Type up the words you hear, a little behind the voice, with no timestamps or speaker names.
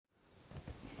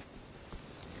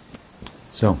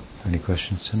So, any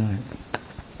questions tonight?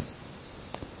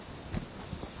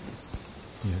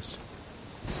 Yes.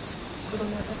 Guru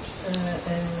Maharaj,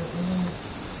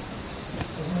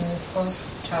 in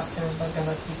fourth chapter of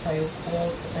Bhagavad Gita, you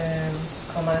quote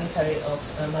commentary of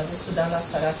Madhusudana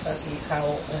Saraswati,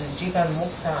 how Jivan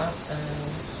Mukta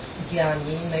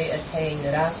Jnani may attain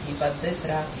Rati, but this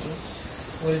Rati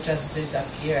will just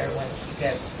disappear when he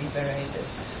gets liberated.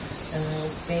 And I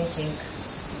was thinking,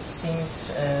 since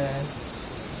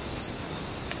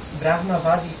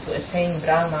Brahmavadis to attain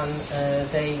Brahman,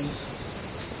 they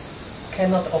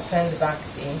cannot offend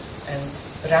Bhakti, and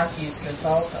Rati is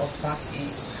result of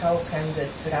Bhakti, how can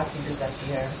this Rati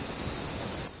disappear?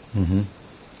 Mm-hmm.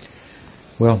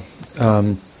 Well,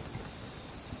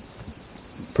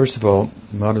 first of all,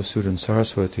 Madhusudan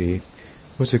Saraswati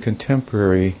was a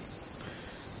contemporary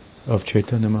of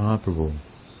Chaitanya Mahaprabhu,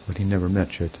 but he never met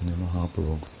Chaitanya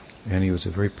Mahaprabhu. And he was a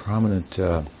very prominent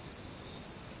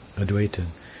Advaita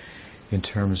in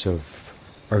terms of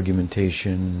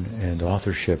argumentation and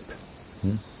authorship.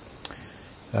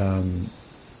 And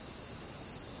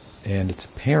it's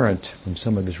apparent from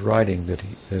some of his writing that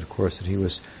he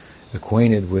was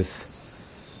acquainted with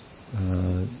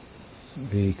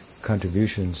the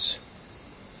contributions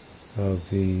of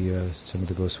some of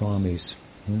the Goswamis.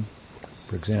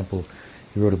 For example,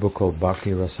 he wrote a book called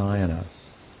Bhakti Rasayana,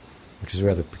 which is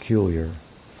rather peculiar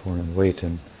for an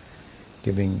Advaitin,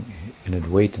 giving an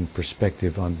Advaitin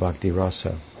perspective on Bhakti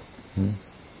Rasa.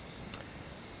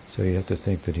 So you have to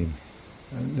think that I'm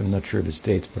not sure of his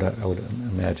dates, but I would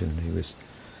imagine he was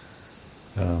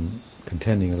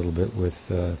contending a little bit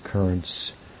with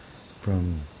currents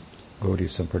from Gaudiya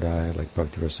Sampradaya, like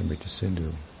Bhakti Rasamrita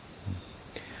Sindhu.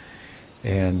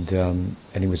 And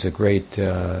he was a great from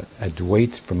a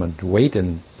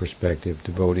Advaitin perspective,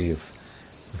 devotee of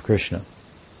Krishna.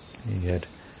 He had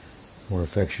more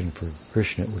affection for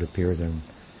Krishna, it would appear, than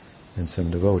some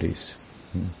devotees.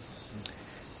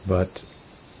 But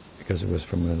because it was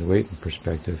from an Advaitin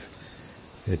perspective,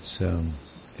 it's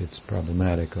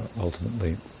problematic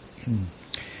ultimately.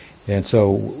 And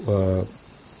so,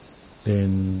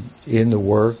 in the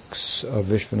works of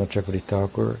Vishwanath Chakravarti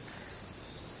Thakur,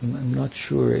 I'm not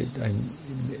sure.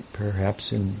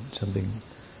 Perhaps in some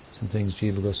things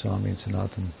Jiva Goswami and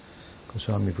Sanatana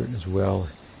Goswami have written as well.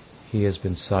 He has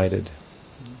been cited.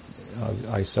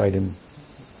 I cite him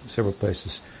several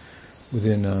places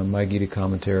within my Gita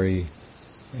commentary,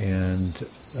 and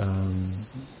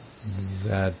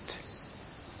that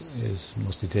is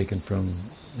mostly taken from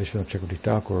Vishwanath Chakravarti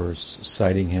Thakur's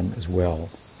citing him as well.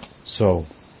 So,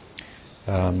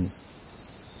 I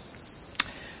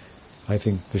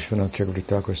think Vishwanath Chakravarti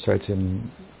Thakur cites him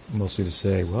mostly to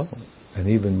say, well, and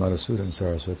even Madhusudan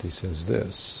Saraswati says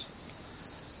this.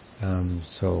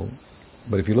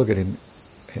 But if you look at him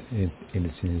in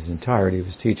his entirety of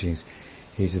his teachings,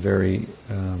 he's a very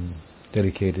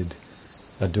dedicated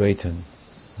Advaitin.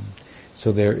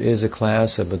 So there is a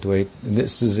class of Advait, and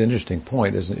this is an interesting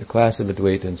point, there's a class of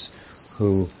Advaitins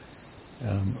who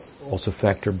also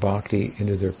factor bhakti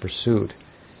into their pursuit.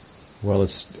 Well,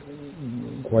 it's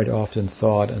quite often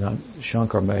thought, and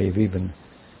Shankar may have even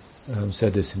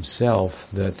said this himself,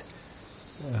 that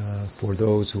for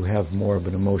those who have more of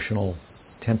an emotional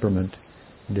temperament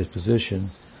and disposition,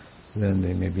 then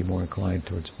they may be more inclined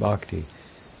towards bhakti.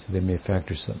 So they may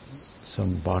factor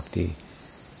some bhakti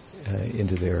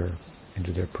into their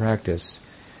practice.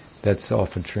 That's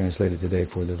often translated today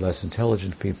for the less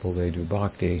intelligent people, they do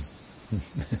bhakti.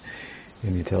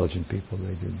 And the intelligent people,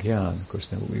 they do gyan. Of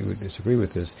course, now we would disagree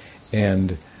with this.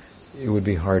 And it would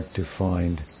be hard to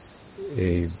find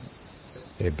a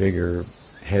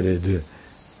bigger-headed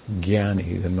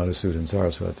jnani than Madhusudan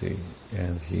Saraswati.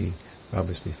 And he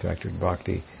obviously factored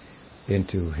bhakti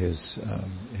into his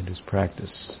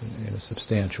practice in a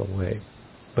substantial way.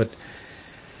 But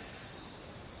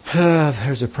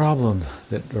there's a problem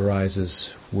that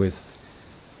arises with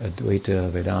Advaita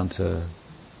Vedanta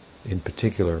in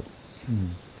particular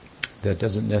that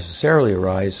doesn't necessarily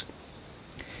arise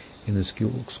in the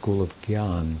school of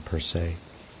Gyan per se.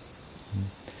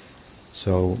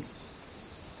 So,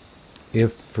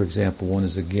 if, for example, one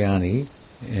is a Jnani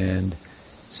and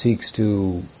seeks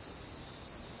to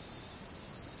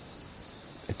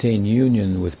attain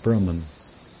union with Brahman,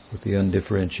 with the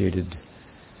undifferentiated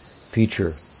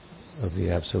feature of the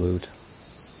Absolute,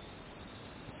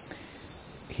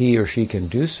 he or she can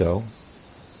do so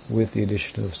with the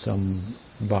addition of some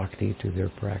bhakti to their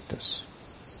practice.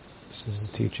 This is the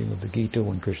teaching of the Gita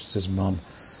when Krishna says, Mam,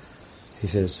 he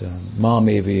says, Mam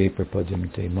evi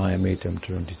prapadyamte mayametam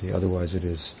tarantite, otherwise it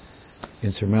is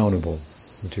insurmountable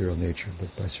material nature,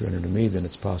 but by surrender to me, then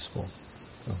it's possible.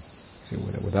 So,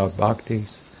 Without bhakti,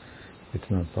 it's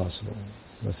not possible.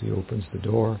 Unless he opens the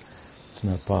door, it's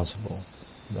not possible.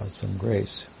 Without some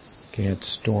grace, can't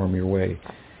storm your way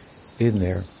in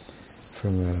there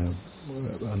from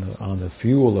on the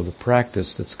fuel of a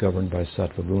practice that's governed by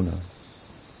sattva guna,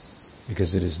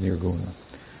 because it is nirguna.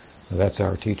 Now that's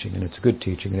our teaching, and it's good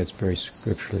teaching, and it's very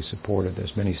scripturally supported.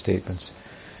 There's many statements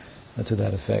to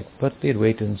that effect. But the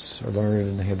Advaitins are learned,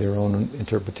 and they have their own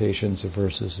interpretations of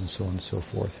verses, and so on and so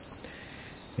forth.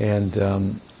 And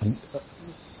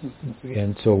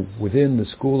so within the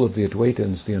school of the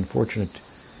Advaitins, the unfortunate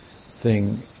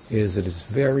thing is that it's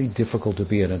very difficult to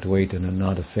be an Advaitin and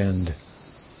not offend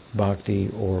Bhakti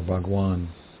or Bhagwan.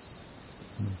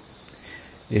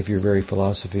 If your very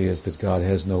philosophy is that God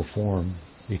has no form,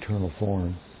 eternal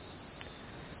form,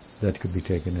 that could be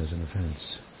taken as an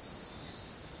offense.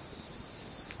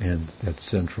 And that's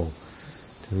central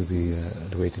to the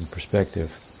Advaitin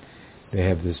perspective. They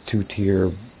have this two-tier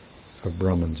of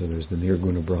Brahmans, and there's the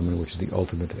Nirguna Brahman, which is the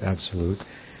ultimate absolute,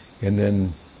 and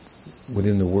then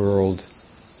within the world,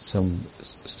 some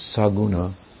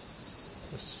saguna,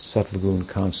 sattvagun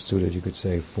constituted, you could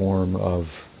say, form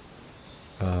of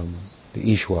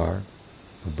the Ishwar,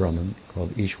 a Brahman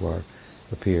called Ishwar,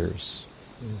 appears,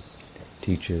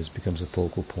 teaches, becomes a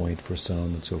focal point for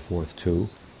some, and so forth too,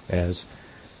 as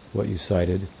what you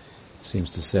cited seems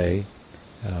to say,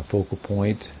 focal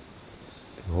point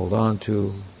to hold on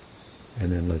to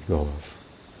and then let go of.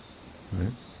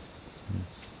 Right?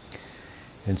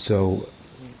 And so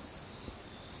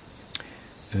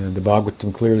the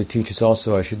Bhagavatam clearly teaches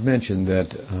also, I should mention, that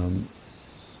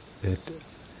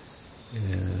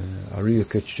Ariya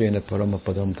Kachena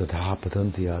Paramapadam Tadha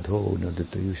Patanti Adho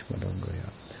Nadita Yushmadangaya.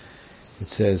 It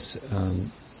says,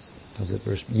 how's that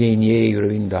verse? Yenye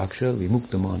Ravindaksha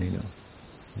Vimuktamanina.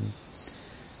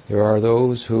 There are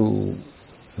those who,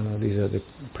 these are the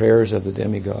prayers of the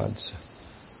demigods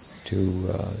to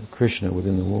Krishna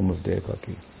within the womb of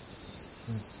Devaki.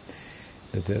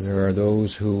 That there are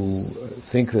those who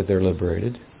think that they're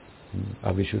liberated,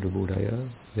 Avishuddha Buddhaya.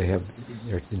 They're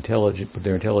intelligent, but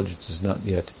their intelligence is not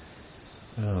yet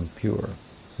pure.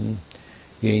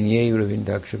 Yenye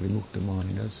Ravindaksha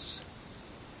Vimuktamaninas.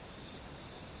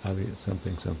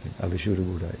 Something, Avishuddha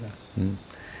Buddhaya.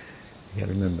 I can't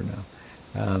remember now.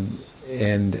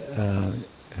 And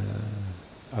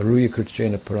Aruya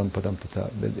Krishna Param Padam Tata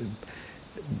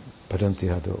Padanti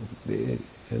Hado.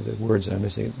 The words I'm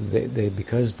missing, they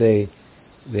because they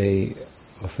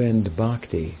offend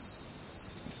bhakti,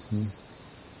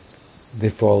 they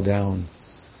fall down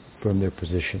from their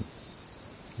position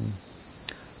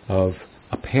of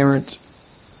apparent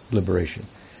liberation.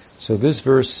 So this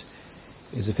verse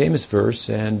is a famous verse,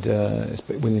 and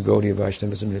when you go to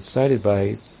Vaishnavism, it's cited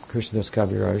by Krishnadas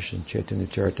Kaviraj and Chaitanya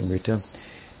Charitamrita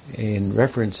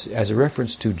as a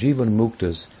reference to Jivan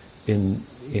Muktas in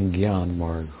Gyan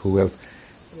Marg, who have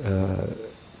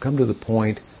come to the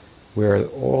point where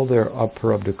all their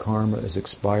aprabdha karma is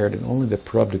expired and only the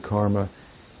prabdha karma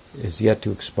is yet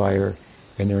to expire,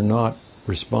 and they're not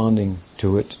responding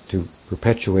to it to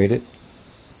perpetuate it,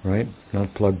 right?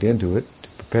 Not plugged into it to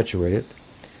perpetuate it.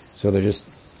 So they're just,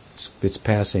 it's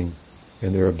passing,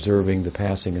 and they're observing the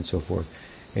passing and so forth.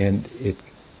 And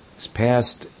it's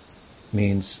past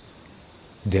means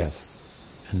death.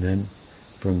 And then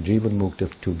from Jivan Mukta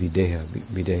to Videha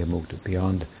Mukta,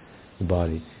 beyond the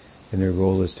body. And their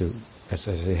goal is to, as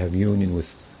I say, have union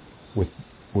with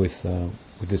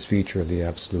this feature of the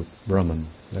absolute Brahman.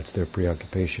 That's their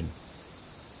preoccupation,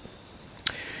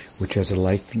 which has a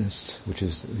likeness, which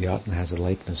is the Atma has a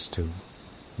likeness to.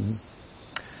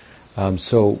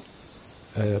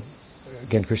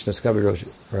 Again, Krishnadas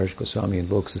Kaviraj Goswami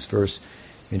invokes this verse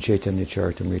in Chaitanya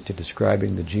Charitamrita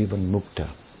describing the Jivan Mukta,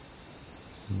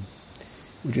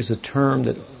 which is a term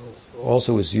that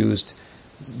also is used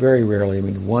very rarely. I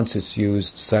mean, once it's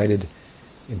used, cited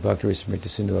in Bhakti-Rasamrita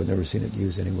Sindhu. I've never seen it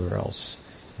used anywhere else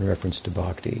in reference to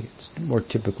bhakti. It's more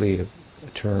typically a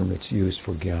term that's used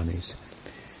for jnanis.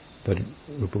 But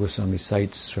Rupa Goswami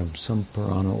cites from some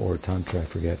Purana or Tantra, I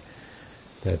forget,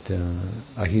 that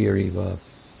Ahiriva,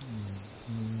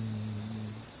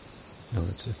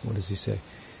 what does he say?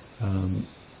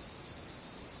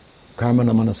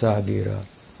 Karmana Manasagira,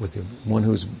 with the one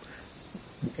whose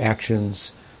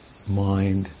actions,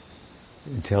 mind,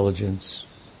 intelligence,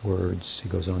 words, he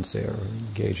goes on to say, are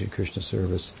engaged in Krishna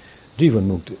service. Jivan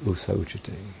Mukta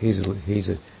Usauchite. He's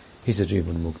a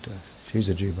Jivan Mukta. She's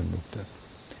a Jivan Mukta.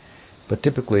 But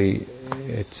typically,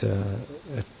 it's a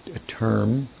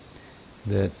term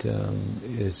that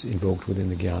is invoked within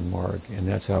the Gyan Marg, and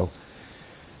that's how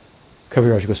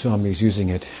Kaviraj Goswami is using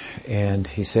it, and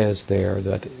he says there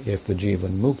that if the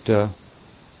Jivan Mukta,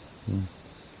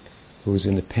 who is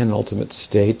in the penultimate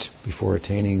state before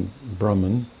attaining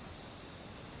Brahman,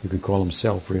 you could call him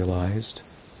self-realized,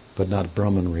 but not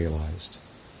Brahman-realized.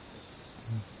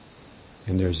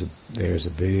 And there's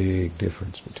a big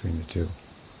difference between the two.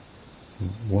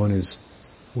 One is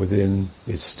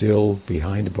still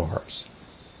behind bars.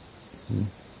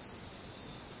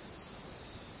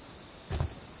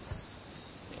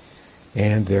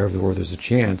 And therefore there's a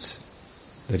chance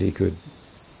that he could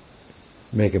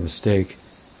make a mistake,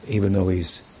 even though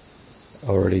his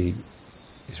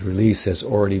release has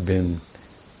already been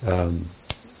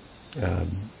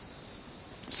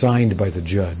signed by the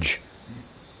judge.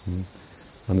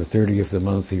 On the 30th of the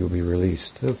month he will be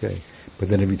released. Okay. But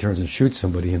then if he turns and shoots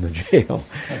somebody in the jail,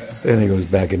 then he goes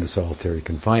back into solitary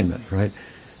confinement, right?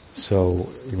 So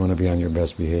you want to be on your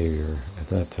best behavior at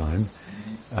that time.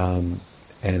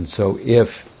 And so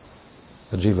if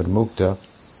a Jivan Mukta,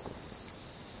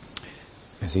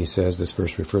 as he says, this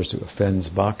verse refers to, offends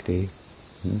bhakti,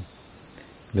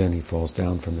 then he falls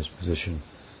down from his position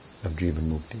of Jivan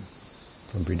Mukti.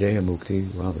 From Videha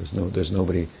Mukti, well, there's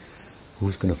nobody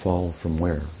who's going to fall from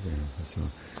where.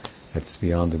 That's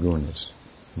beyond the gunas.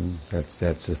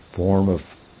 That's a form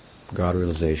of God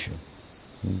realization.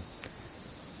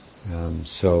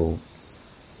 So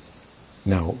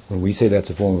now, when we say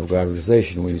that's a form of God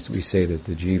realization, we say that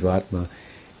the Jivatma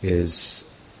is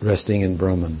resting in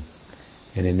Brahman.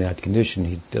 And in that condition,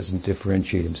 he doesn't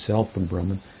differentiate himself from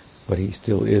Brahman, but he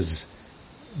still is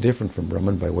different from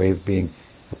Brahman by way of being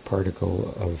a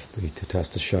particle of the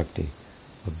Tatastha Shakti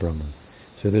of Brahman.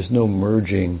 So there's no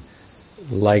merging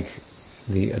like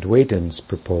the Advaitins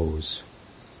propose,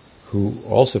 who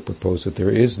also propose that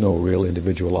there is no real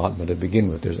individual Atma to begin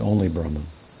with, there's only Brahman.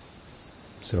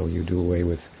 So you do away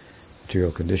with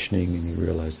material conditioning and you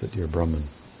realize that you're Brahman.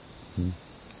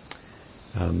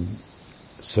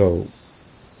 So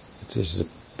it's just a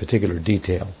particular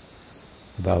detail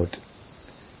about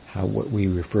how what we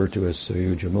refer to as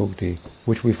Sayuja Mukti,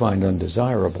 which we find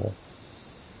undesirable,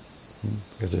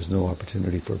 because there's no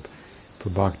opportunity for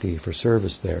bhakti, for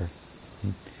service there.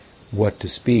 What to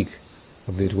speak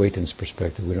of the Advaitins'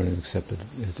 perspective, we don't even accept it.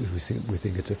 We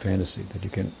think it's a fantasy, that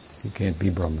you can't be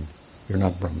Brahman. You're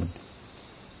not Brahman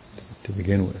to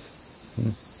begin with.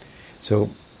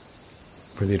 So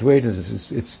for the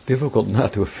Advaitins, it's difficult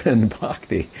not to offend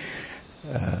bhakti.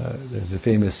 There's a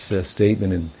famous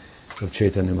statement of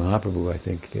Chaitanya Mahaprabhu, I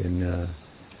think,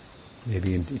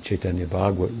 maybe in Chaitanya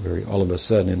Bhagavad, where all of a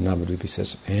sudden in Navadvip he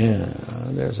says,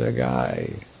 there's a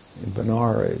guy in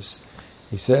Benares.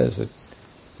 He says that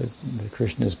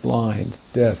Krishna is blind,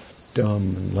 deaf,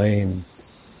 dumb, and lame.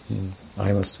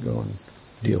 I must go and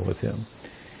deal with him.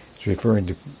 He's referring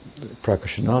to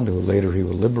Prakashananda, who later he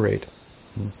will liberate,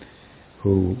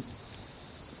 who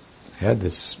had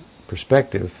this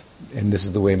perspective, and this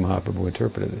is the way Mahaprabhu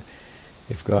interpreted it.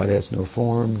 If God has no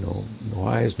form, no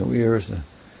eyes, no ears, no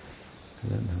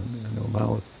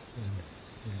mouth,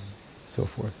 and so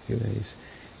forth, he's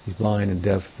blind and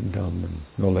deaf and dumb and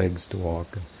no legs to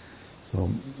walk. So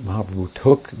Mahaprabhu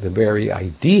took the very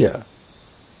idea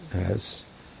as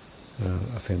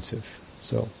offensive.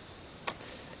 So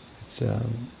it's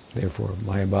therefore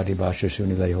Mayavadi Bhasha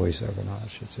Shunilay Hoi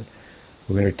Sarvanash. It's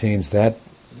who entertains that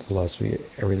philosophy,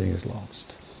 everything is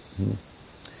lost.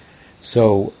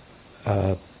 So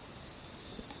that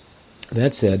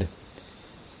said,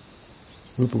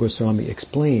 Rupa Goswami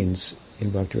explains in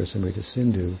Bhakti-rasamrita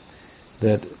Sindhu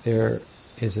that there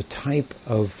is a type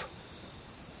of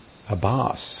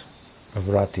abhas, of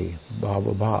Rati, bhav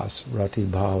abhas. Rati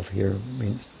bhav here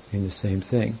means the same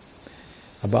thing.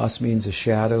 Abhas means a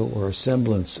shadow or a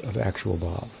semblance of actual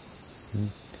bhav.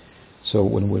 So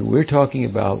when we talk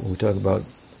about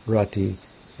Rati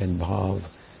and bhav,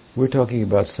 we're talking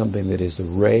about something that is the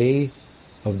ray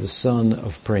of the sun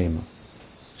of prema.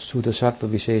 Sudha sattva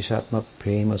visheshatma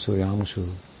prema suryamsu.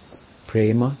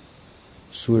 Prema,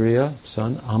 surya,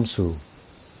 sun, amsu,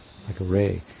 like a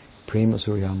ray. Prema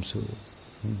suryamsu.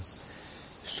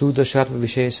 Sudha sattva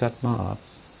visheshatma,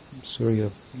 surya,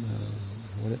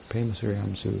 prema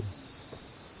suryamsu.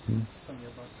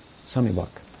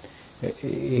 Samyabhak.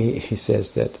 He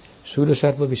says that Shuddha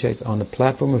Sattva Vishet, on the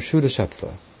platform of Shuddha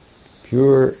Sattva,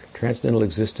 pure transcendental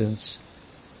existence,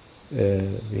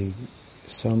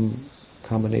 some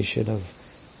combination of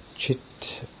Chit,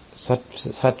 Sat,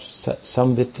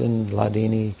 Samvit and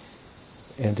Ladini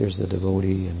enters the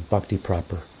devotee, and Bhakti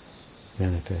proper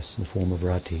manifests in the form of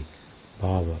Rati,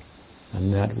 Bhava,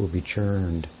 and that will be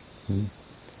churned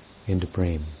into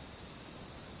Prem.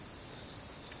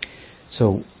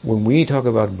 So when we talk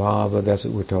about bhava, that's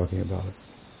what we're talking about.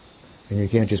 And you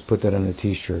can't just put that on a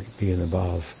t-shirt, be in the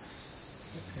bhav,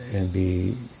 and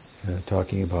be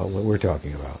talking about what we're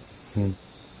talking about.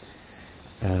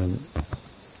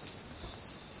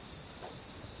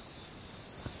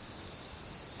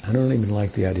 I don't even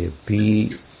like the idea of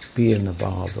be in the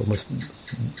bhav. Almost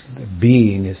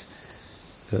being is,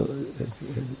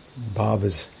 bhav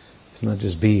is not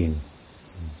just being,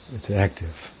 it's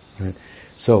active. Right?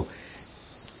 So,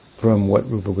 from what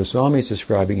Rupa Goswami is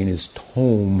describing in his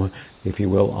tome, if you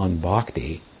will, on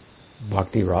Bhakti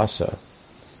Rasa,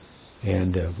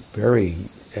 and a very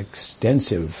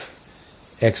extensive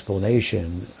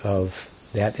explanation of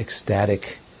that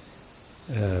ecstatic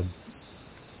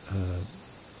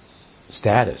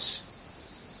status.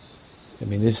 I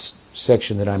mean, this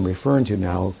section that I'm referring to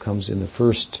now comes in the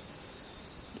first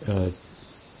the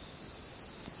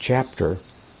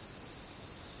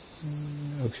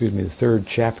third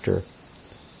chapter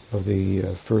of the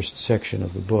first section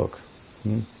of the book,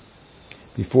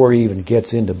 before he even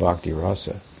gets into Bhakti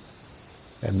Rasa.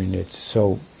 I mean, it's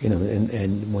so,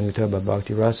 and when we talk about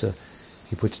Bhakti Rasa,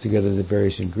 he puts together the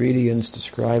various ingredients,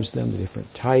 describes them, the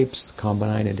different types,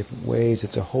 combined in different ways.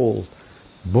 It's a whole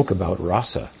book about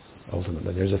rasa,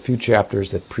 ultimately. There's a few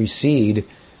chapters that precede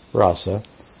rasa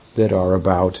that are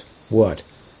about what?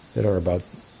 That are about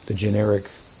the generic,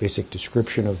 basic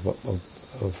description of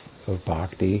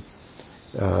bhakti,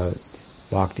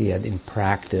 bhakti in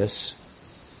practice,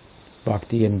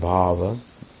 bhakti in bhava,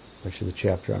 which is the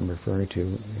chapter I'm referring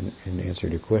to in answer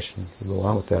to your question. We'll go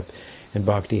on with that. And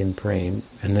bhakti in prem,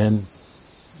 and then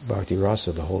bhakti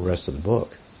rasa, the whole rest of the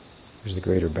book. There's the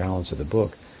greater balance of the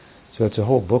book. So it's a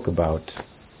whole book about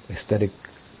aesthetic,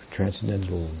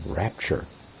 transcendental rapture,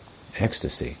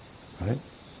 ecstasy, right?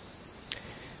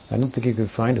 I don't think you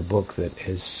could find a book that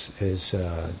is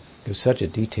such a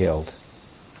detailed,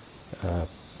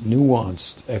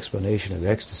 nuanced explanation of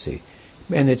ecstasy.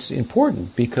 And it's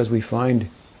important because we find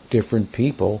different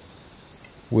people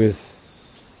with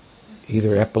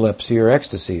either epilepsy or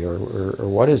ecstasy, or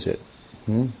what is it?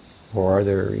 Or are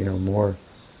there, more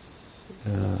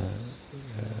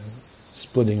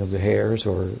splitting of the hairs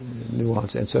or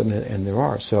nuance? And so, and there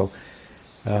are. So,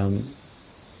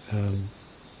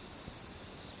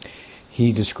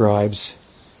 he describes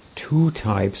two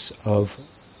types of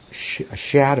a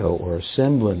shadow or a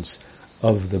semblance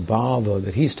of the bhava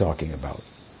that he's talking about,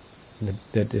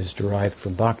 that is derived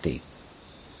from bhakti,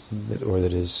 that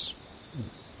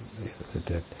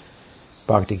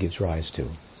bhakti gives rise to.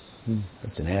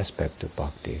 That's an aspect of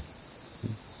bhakti.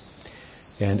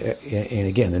 And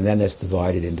again, and then that's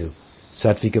divided into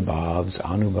sattvika bhavs,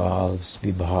 anubhavs,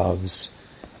 vibhavs,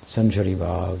 samchari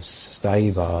bhavs,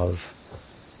 sthayi bhav.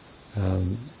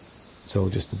 So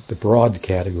just the broad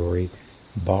category,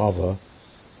 bhava,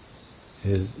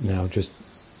 is now just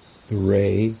the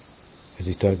ray, as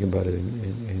he's talking about it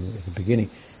in the beginning,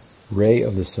 ray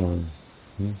of the sun,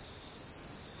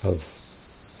 of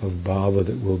bhava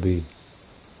that will be,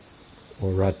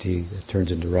 or rati that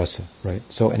turns into rasa, right?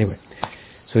 So anyway,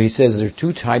 so he says there are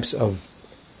two types of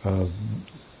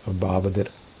bhava that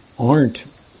aren't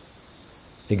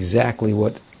exactly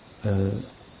what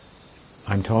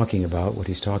I'm talking about, what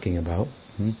he's talking about.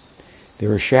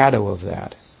 They're a shadow of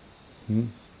that.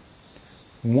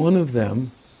 One of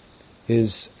them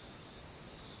is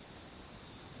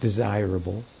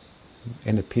desirable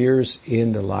and appears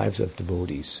in the lives of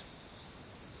devotees.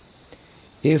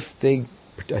 If they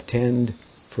attend,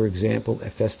 for example, a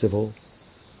festival,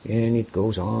 and it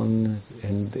goes on,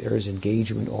 and there's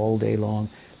engagement all day long,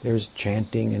 there's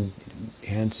chanting and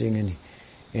dancing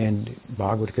and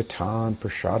Bhagavad Gita and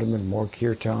Prasadam and more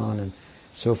kirtan and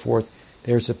so forth,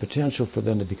 there's a potential for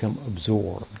them to become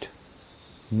absorbed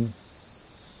and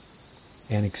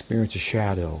experience a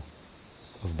shadow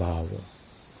of bhava.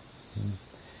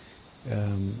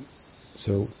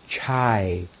 So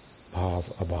chai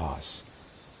bhav abhas.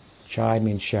 Chai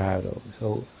means shadow.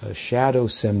 So a shadow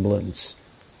semblance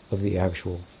of the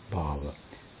actual bhava.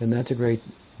 And that's a great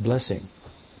blessing.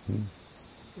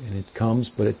 And it comes,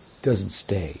 but it doesn't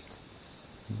stay.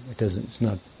 It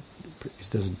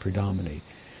doesn't predominate.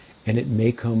 And it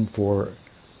may come for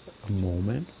a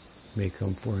moment, may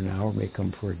come for an hour, may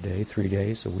come for a day, 3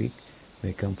 days, a week,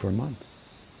 may come for a month,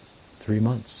 3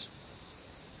 months.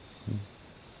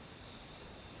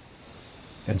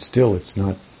 And still it's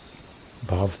not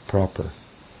bhav proper.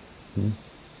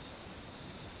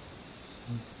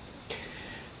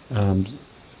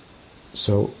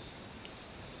 So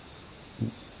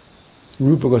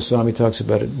Rupa Goswami talks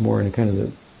about it more in kind of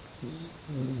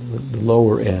the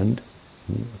lower end,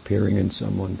 appearing in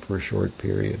someone for a short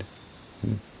period.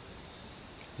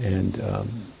 And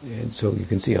so you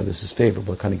can see how this is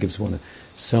favorable. It kind of gives one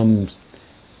some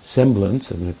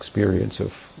semblance of an experience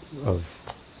of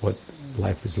what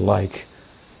life is like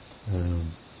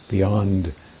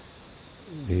beyond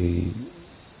the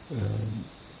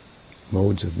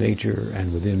modes of nature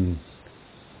and within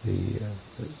the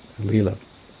Leela.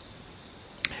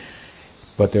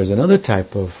 But there's another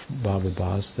type of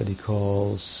bhavabhas that he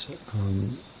calls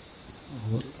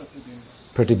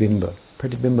pratibimba.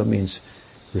 Pratibimba means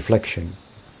reflection.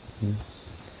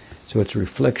 So it's a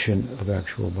reflection of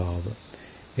actual bhava.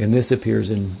 And this appears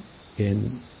in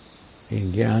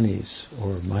jnanis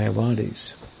or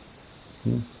mayavadis.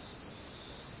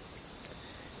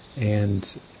 And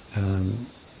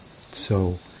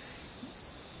so,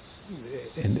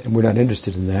 and we're not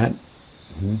interested in that.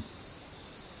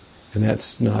 And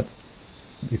that's not,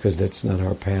 because that's not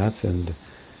our path, and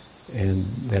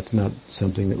that's not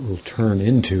something that we'll turn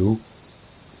into,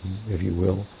 if you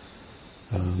will,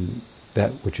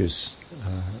 that which is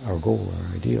our goal,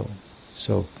 our ideal.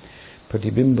 So,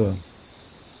 pratibimba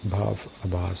bhav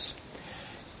abhas,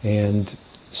 and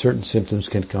certain symptoms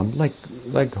can come,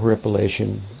 like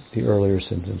horripilation, the earlier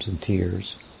symptoms, and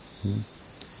tears,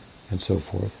 and so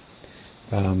forth.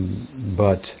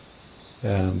 But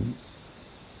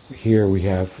here we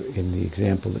have, in the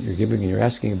example that you're giving and you're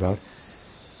asking about,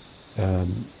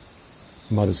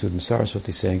 Madhusudana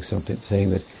Saraswati saying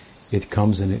that it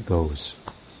comes and it goes,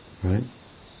 right?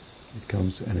 It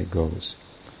comes and it goes.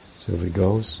 So if it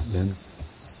goes, then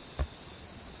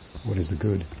what is the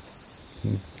good?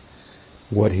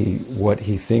 What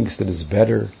he thinks that is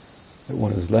better, that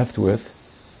one is left with,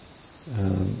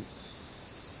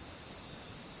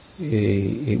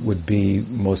 it would be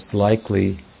most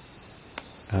likely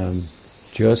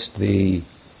just the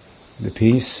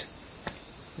peace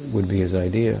would be his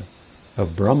idea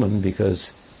of Brahman,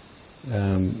 because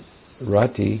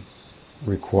Rati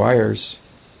requires,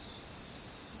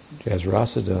 as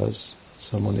Rasa does,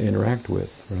 someone to interact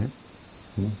with, right?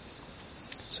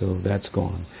 So that's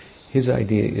gone. His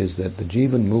idea is that the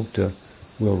Jivan Mukta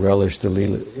will relish the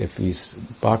Leela, if he's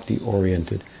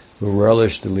bhakti-oriented, will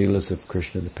relish the Leelas of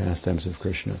Krishna, the pastimes of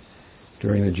Krishna,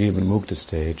 during the Jivan Mukta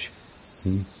stage,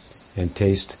 and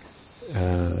taste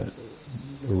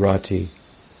Rati,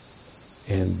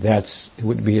 and it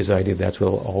would be his idea, that's what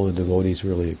all the devotees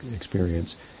really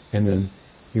experience, and then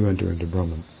you enter into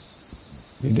Brahman,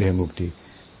 Videha Mukti,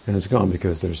 and it's gone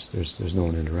because there's no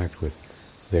one to interact with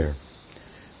there.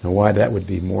 Now, why that would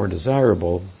be more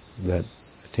desirable, that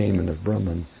attainment of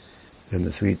Brahman, than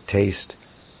the sweet taste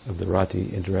of the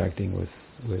Rati interacting with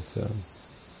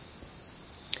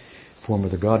form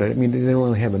of the Godhead. I mean, they don't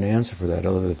really have an answer for that,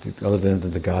 other than that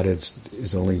the Godhead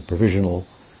is only provisional,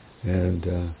 and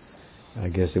I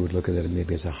guess they would look at it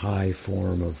maybe as a high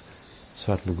form of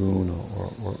sattva-gun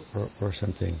or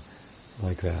something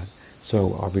like that.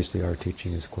 So obviously our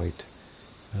teaching is quite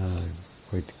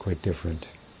different,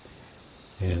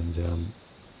 and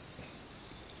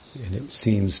it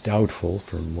seems doubtful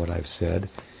from what I've said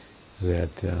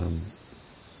that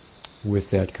with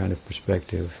that kind of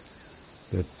perspective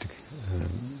that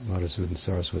Madhusudana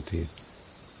Saraswati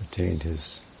attained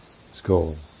his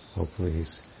goal. Hopefully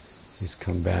he's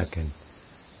come back and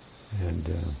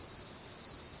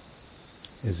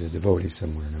is a devotee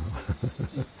somewhere now.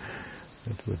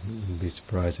 That wouldn't be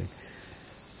surprising.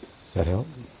 Does that help?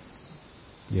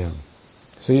 Yeah.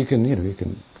 So you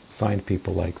can find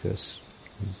people like this.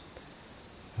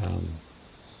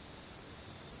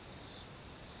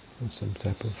 Some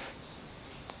type of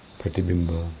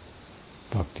pratibimba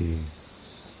bhakti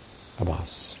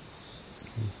abhas.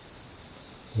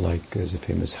 Like there's a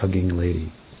famous hugging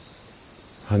lady,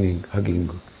 hugging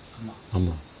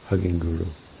Amma, hugging Guru.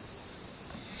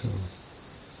 So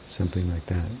something like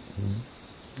that.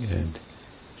 And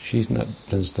she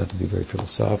tends not to be very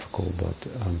philosophical, but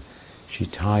she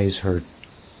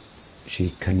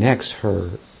connects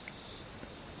her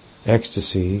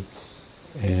ecstasy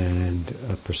and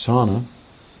a persona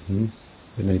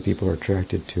that many people are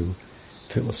attracted to.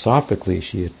 Philosophically,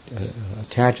 she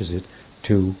attaches it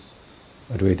to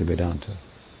Advaita Vedanta.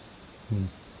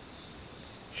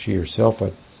 She herself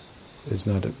is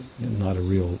not a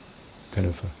real kind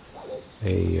of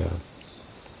a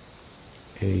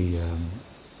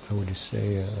how would you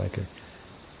say, like a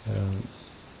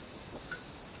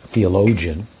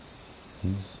theologian.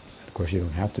 Of course, you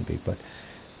don't have to be, but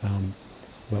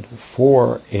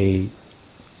for a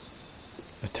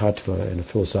tattva and a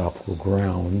philosophical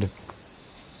ground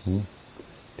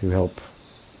to help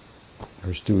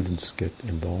her students get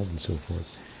involved and so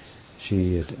forth,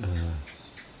 she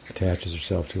attaches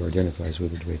herself to or identifies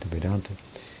with Advaita Vedanta,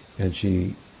 and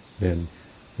she then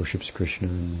worships Krishna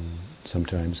and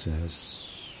sometimes has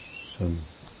some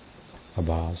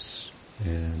abhas,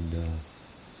 and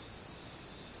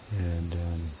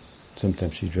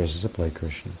sometimes she dresses up like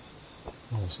Krishna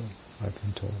also, I've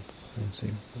been told. I haven't seen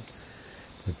it.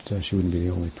 But she wouldn't be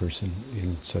the only person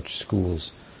in such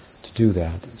schools to do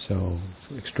that. So,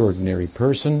 extraordinary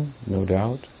person, no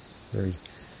doubt, very,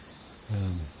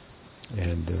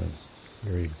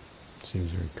 very,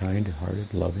 seems very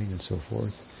kind-hearted, loving, and so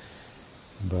forth.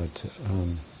 But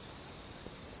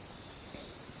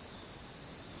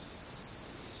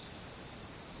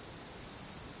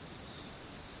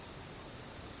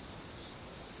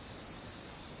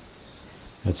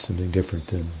that's something different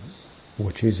than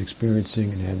what she's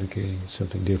experiencing and advocating. Is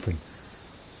something different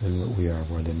than what we are,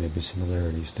 where there may be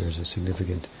similarities. There's a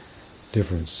significant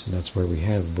difference, and that's why we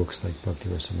have books like Bhakti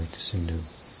Rasamrita Sindhu.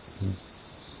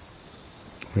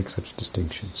 Make such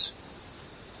distinctions.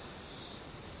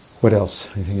 What else?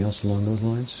 Anything else along those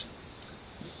lines?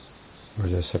 Or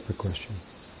is that a separate question?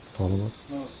 Follow up?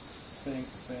 No, staying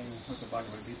with the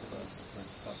Bhagavad Gita, but it's a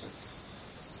separate.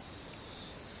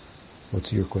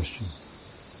 What's your question?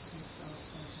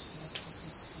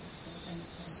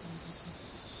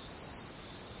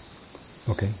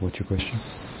 Okay, what's your question?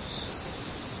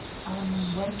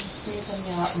 When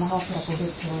Chaitanya Mahaprabhu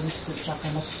returns to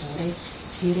Jagannath Puri,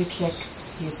 he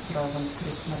rejects his servant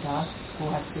Krishnadas, who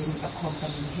has been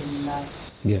accompanying him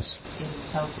Yes. in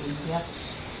South India.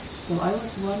 So I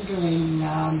was wondering,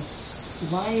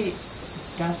 why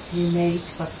does he make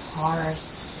such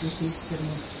harsh decision?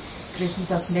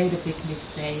 Krishnadas made a big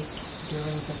mistake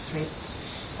during the trip,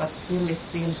 but still it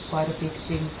seems quite a big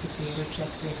thing to be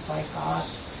rejected by God.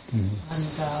 Mm-hmm.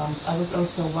 And I was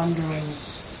also wondering,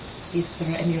 is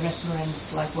there any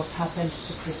reference like what happened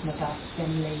to Krishnadas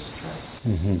then later?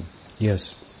 Mm-hmm.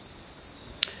 Yes.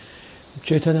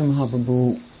 Chaitanya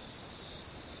Mahaprabhu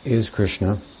is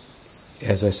Krishna,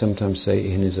 as I sometimes say,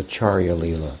 in his Acharya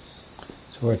Leela.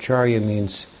 So Acharya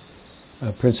means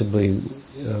principally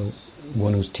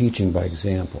one who's teaching by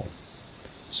example.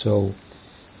 So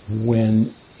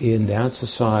when in that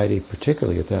society,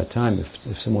 particularly at that time,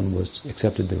 if someone was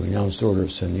accepted the renounced order of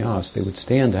sannyas, they would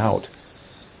stand out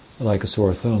like a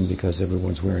sore thumb because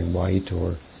everyone's wearing white,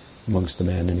 or amongst the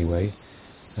men anyway,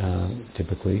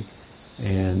 typically,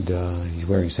 and he's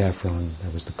wearing saffron.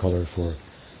 That was the color for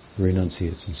the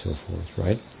renunciates and so forth,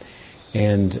 right?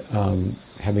 And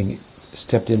having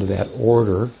stepped into that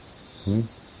order, then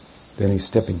he's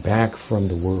stepping back from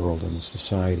the world and the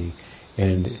society,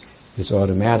 and is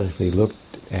automatically looked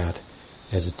at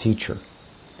as a teacher.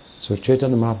 So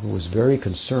Chaitanya Mahaprabhu was very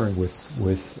concerned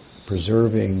with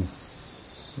preserving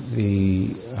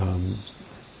the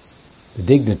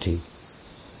dignity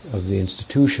of the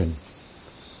institution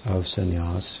of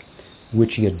sannyas,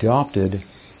 which he adopted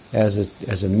as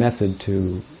a method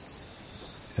to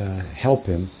help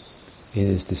him in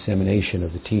his dissemination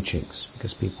of the teachings,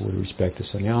 because people would respect the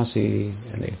sannyasi,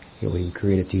 and he would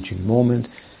create a teaching moment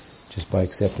just by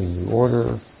accepting the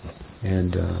order,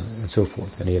 and so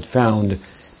forth. And he had found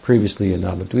previously in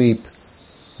Navadvip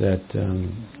that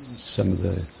some of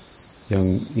the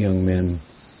young men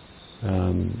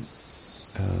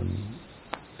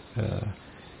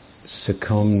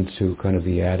succumbed to kind of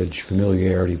the adage,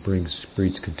 familiarity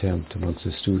breeds contempt amongst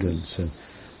the students, and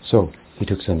so he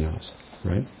took sannyas,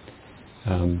 right,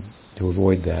 to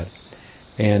avoid that.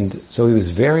 And so he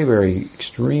was very, very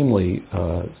extremely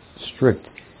strict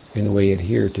in the way he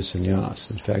adhered to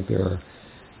sannyas. In fact, there are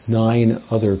 9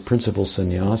 other principal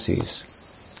sannyasis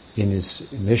in his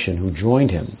mission who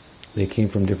joined him. They came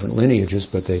from different lineages,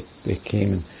 but they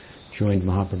came and joined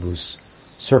Mahaprabhu's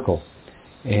circle.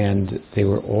 And they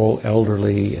were all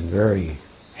elderly and very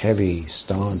heavy,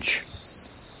 staunch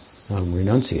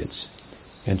renunciates.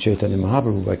 And Chaitanya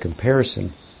Mahaprabhu, by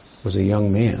comparison, was a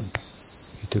young man.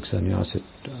 He took sannyas at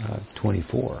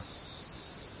 24.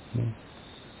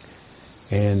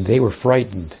 And they were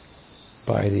frightened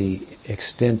by the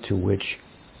extent to which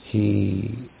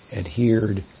he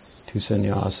adhered to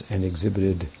sannyas and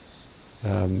exhibited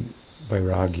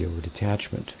vairagya, or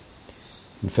detachment.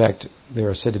 In fact, there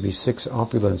are said to be 6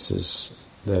 opulences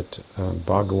that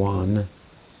Bhagavan,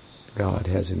 God,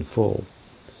 has in full: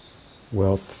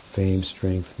 wealth, fame,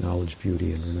 strength, knowledge,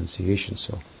 beauty, and renunciation.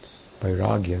 So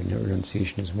vairagya,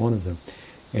 renunciation, is one of them.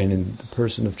 And in the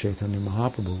person of Chaitanya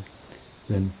Mahaprabhu,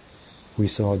 then we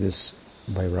saw this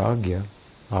vairagya,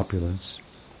 opulence,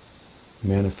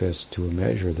 manifest to a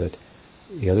measure that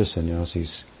the other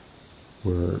sannyasis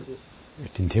were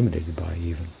intimidated by,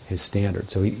 even his standard.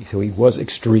 So he was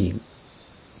extreme.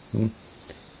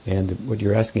 And what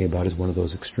you're asking about is one of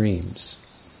those extremes.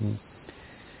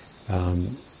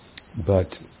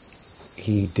 But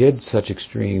he did such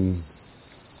extreme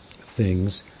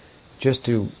things just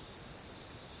to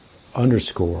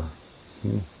underscore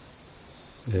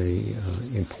the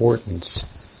importance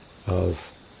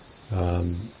of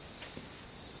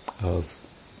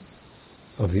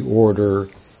the order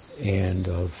and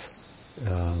of,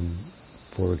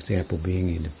 for example,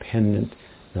 being independent,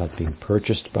 not being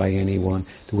purchased by anyone.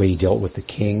 The way he dealt with the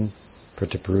king,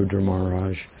 Prataparudra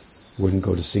Maharaj, wouldn't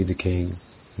go to see the king.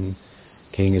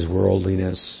 King is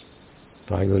worldliness.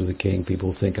 If I go to the king,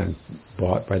 people think I'm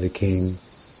bought by the king,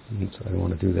 so I don't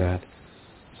want to do that.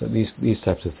 So these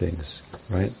types of things,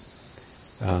 right?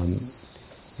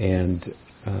 And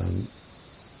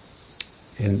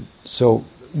so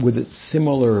with a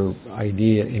similar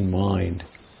idea in mind,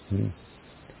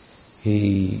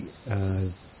 he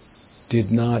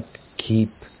did not keep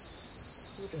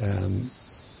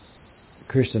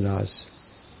Krishnadas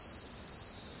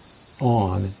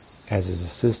on as his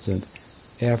assistant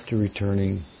after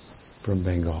returning from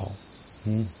Bengal.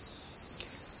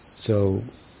 So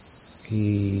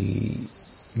he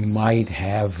might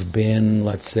have been,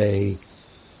 let's say,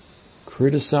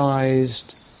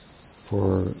 criticized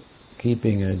for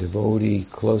keeping a devotee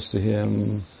close to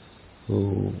him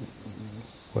who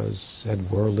had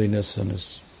worldliness in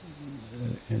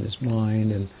his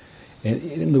mind, and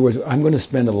in other words, I'm going to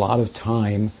spend a lot of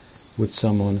time with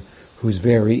someone who's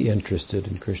very interested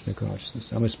in Krishna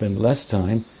consciousness. I'm going to spend less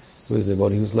time with a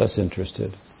devotee who's less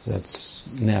interested. That's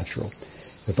natural.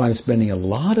 If I'm spending a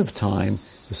lot of time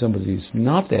with somebody who's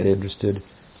not that interested,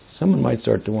 someone might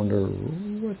start to wonder,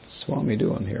 what's Swami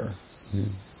doing here?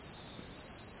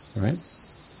 Right?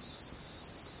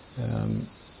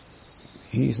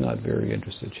 He's not very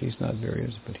interested. She's not very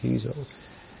interested, but he's.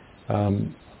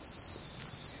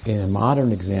 In a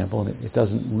modern example, and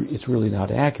it's really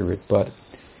not accurate, but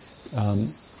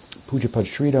Pujapad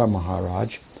Sridhar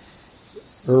Maharaj,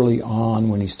 early on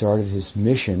when he started his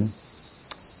mission,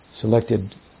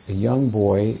 selected a young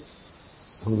boy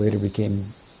who later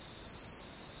became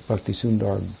Bhakti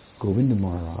Sundar Govinda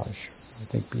Maharaj. I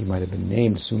think he might have been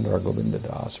named Sundar Govinda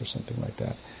Das or something like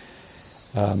that,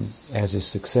 as his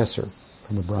successor,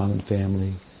 from a Brahmin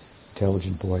family,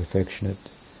 intelligent boy, affectionate,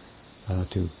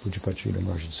 to Pujapad Sridhar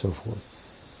Maharaj and so forth.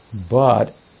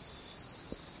 But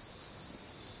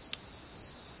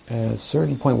at a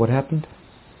certain point, what happened?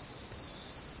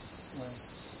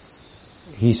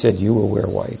 He said, "You will wear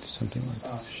white," something like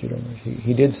that.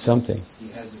 He did something. He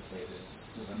hesitated.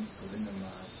 Govinda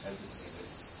Maharaj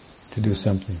hesitated to do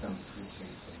something. Some preaching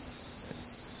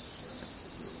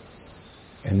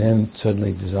things. And then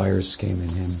suddenly desires came in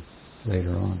him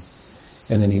later on,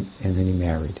 and then he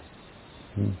married.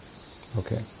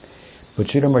 Okay, but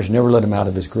Sridhar Maharaj never let him out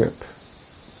of his grip.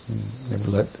 Never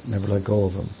let go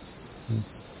of him.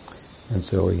 And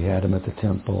so he had him at the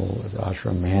temple, at the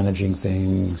ashram, managing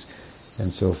things,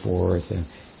 and so forth.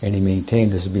 And he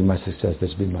maintained, this would be my success,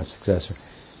 this would be my successor.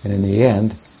 And in the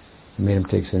end, he made him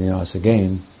take sannyas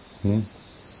again,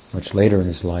 much later in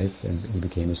his life, and he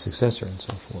became his successor, and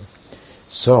so forth.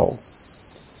 So,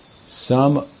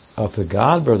 some of the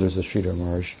godbrothers of Sridhar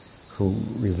Maharaj, who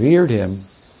revered him,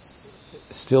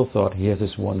 still thought he has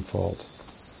this one fault.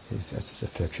 He has this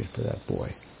affection for that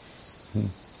boy.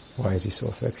 Why is he so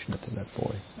affectionate to that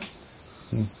boy?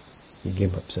 He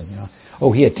gave up sannyas.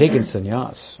 Oh, he had taken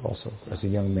sannyas also as a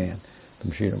young man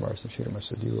from Sridhar Maharaj. And Sridhar Maharaj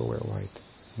said, "You will wear white."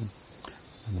 And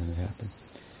then it happened.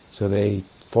 So they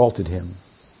faulted him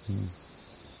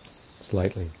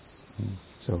slightly.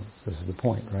 So this is the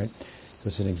point, right? So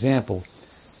it's an example.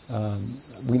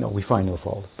 We find no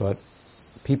fault, but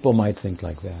people might think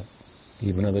like that.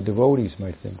 Even other devotees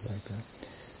might think like that.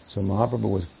 So Mahaprabhu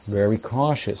was very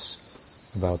cautious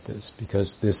about this,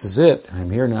 because this is it.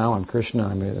 I'm here now, I'm Krishna,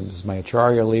 this is my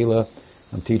Acharya Leela,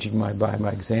 I'm teaching by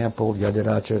my example,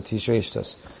 Yadiracha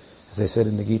Tisheshtas. As they said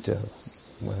in the Gita,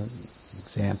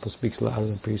 example speaks louder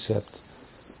than precept.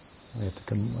 I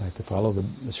have to follow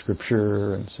the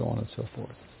scripture, and so on and so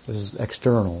forth. This is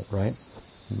external, right?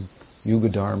 Yuga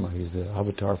Dharma, he's the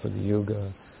avatar for the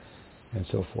Yuga, and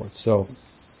so forth. So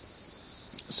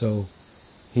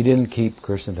he didn't keep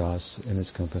Krishnadas in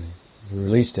his company. He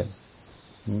released him.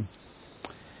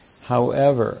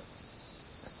 However,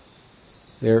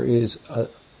 there is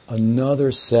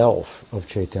another self of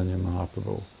Chaitanya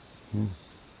Mahaprabhu,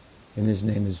 and his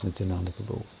name is Nityananda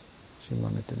Prabhu.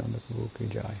 Sriman Nityananda Prabhu ki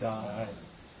jai.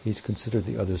 He's considered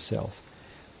the other self.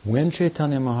 When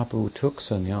Chaitanya Mahaprabhu took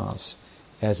sannyas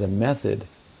as a method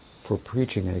for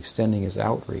preaching and extending his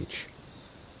outreach,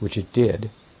 which it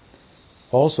did,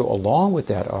 also along with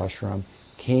that ashram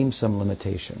came some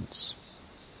limitations.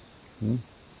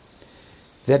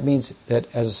 that means that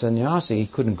as a sannyasi, he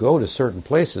couldn't go to certain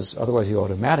places, otherwise he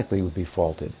automatically would be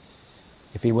faulted.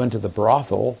 If he went to the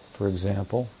brothel, for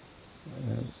example,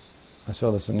 I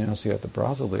saw the sannyasi at the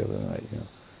brothel the other night,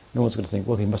 no one's going to think,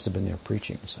 well, he must have been there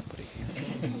preaching to somebody.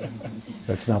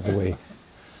 That's not the way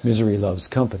misery loves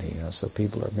company. So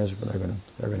people are miserable.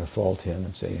 They're going to fault him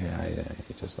and say,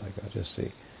 he's just like, I'll just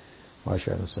see. Why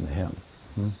should I listen to him?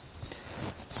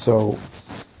 So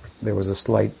there was a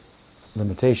slight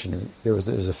limitation. There's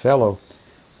a fellow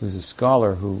who's a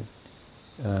scholar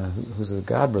who's a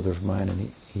godbrother of mine,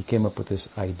 and he came up with this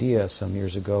idea some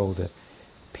years ago that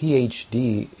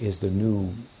PhD is the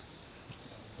new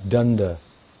danda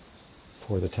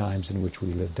for the times in which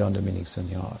we live. Danda meaning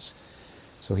sannyas.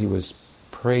 So he was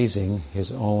praising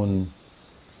his own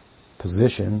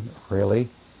position, really,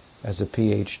 as a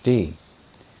PhD.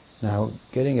 Now,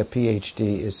 getting a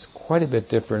PhD is quite a bit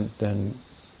different than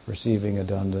receiving a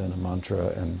danda and a mantra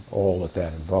and all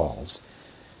that involves.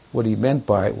 What he meant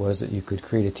by it was that you could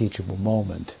create a teachable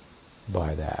moment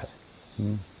by that.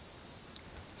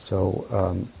 So,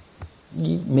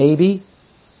 maybe,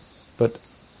 but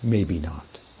maybe not.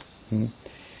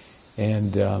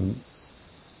 And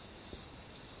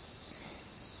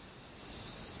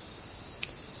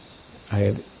I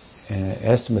had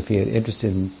asked him if he had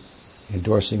interested in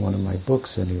endorsing one of my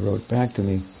books, and he wrote back to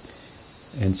me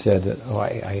and said that,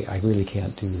 I really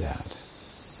can't do that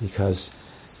because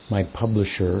my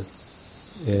publisher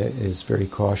is very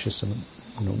cautious on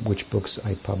which books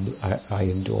I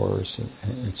endorse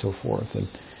and so forth,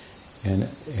 and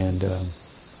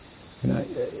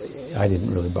I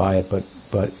didn't really buy it,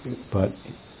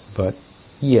 but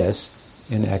yes,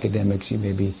 in academics you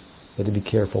have to be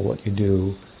careful what you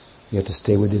do. You have to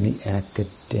stay within the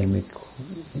academic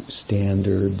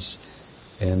standards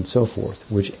and so forth,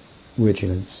 which in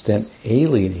an extent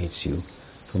alienates you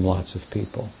from lots of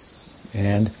people.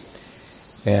 And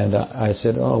I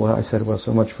said, well,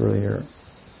 so much for your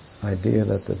idea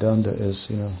that the danda is,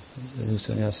 the new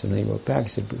sannyasi. And he wrote back, he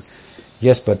said,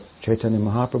 yes, but Chaitanya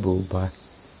Mahaprabhu,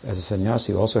 as a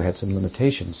sannyasi, also had some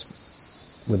limitations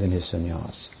within his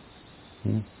sannyas.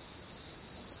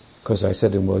 Because I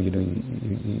said to him, well, you're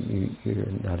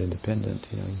not independent,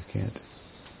 you can't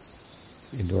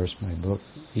endorse my book,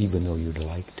 even though you'd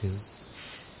like to.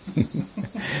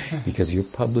 Because your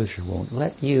publisher won't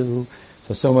let you.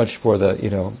 So much for the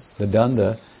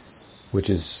danda,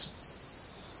 which is,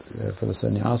 for the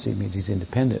sannyasi, means he's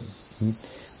independent.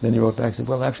 Then he wrote back and said,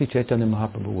 well, actually Chaitanya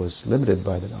Mahaprabhu was limited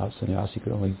by the sannyasi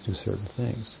could only do certain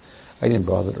things. I didn't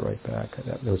bother to write back.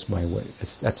 That was my way.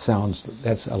 That's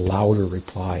a louder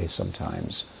reply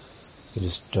sometimes. You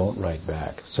just don't write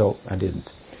back. So I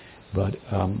didn't. But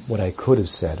what I could have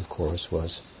said, of course,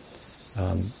 was,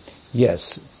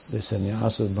 yes, the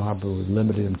sannyasa of Mahaprabhu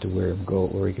limited him to where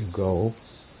he could go,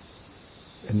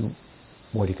 and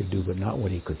what he could do, but not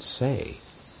what he could say.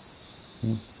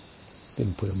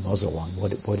 Didn't put a muzzle on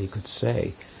what he could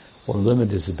say, or limit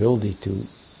his ability to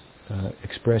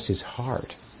express his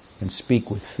heart and speak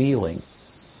with feeling,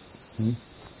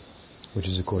 which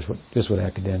is, of course, what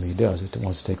academia does. It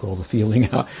wants to take all the feeling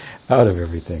out of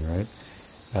everything, right?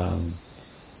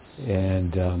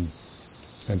 And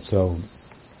so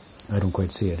I don't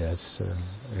quite see it as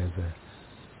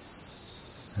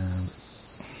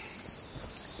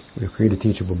we create a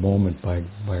teachable moment by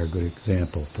our good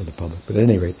example for the public. But at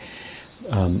any rate,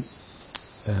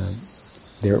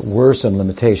 there were some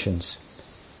limitations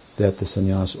that the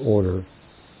sannyas order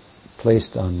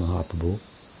placed on Mahaprabhu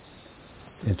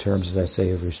in terms, as I say,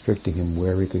 of restricting him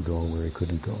where he could go and where he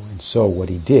couldn't go. And so what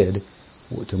he did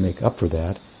to make up for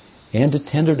that, and to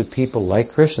tender to people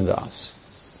like Krishnadas,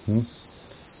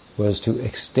 was to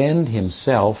extend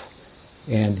himself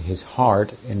and his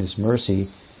heart and his mercy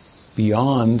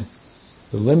beyond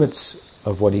the limits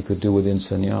of what he could do within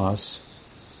sannyas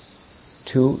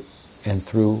to and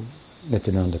through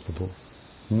Nityananda Prabhu.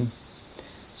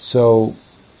 So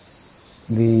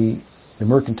the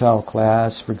mercantile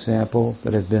class, for example,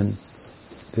 that had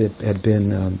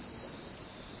been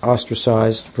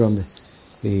ostracized from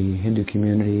the Hindu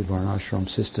community, varnashram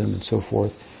system, and so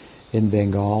forth in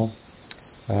Bengal.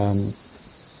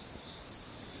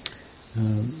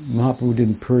 Mahaprabhu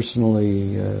didn't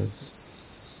personally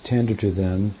tender to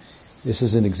them. This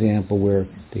is an example where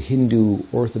the Hindu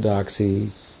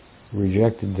orthodoxy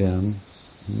rejected them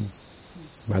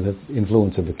by the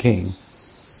influence of the king.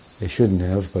 They shouldn't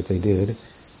have, but they did.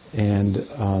 And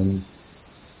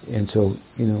so,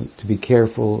 to be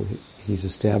careful, he's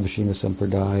establishing a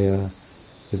sampradaya.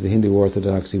 If the Hindu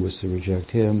orthodoxy was to reject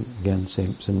him, again,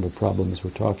 similar problem as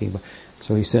we're talking about.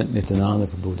 So he sent Nityananda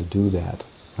Prabhu to do that,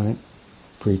 right?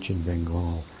 Preach in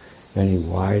Bengal. And he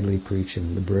widely preached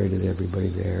and liberated everybody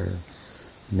there,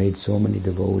 made so many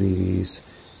devotees,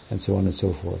 and so on and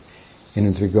so forth. And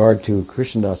with regard to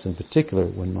Krishnadas in particular,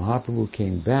 when Mahaprabhu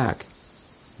came back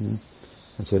and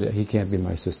said, he can't be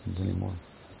my assistant anymore.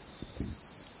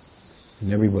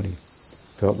 And everybody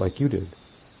felt like you did.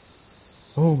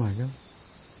 Oh my God.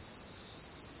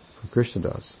 For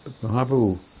Krishnadas. But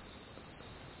Mahaprabhu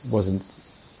wasn't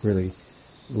really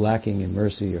lacking in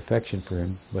mercy, affection for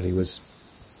him, but he was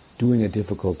doing a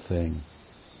difficult thing.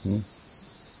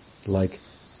 Like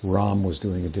Ram was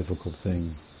doing a difficult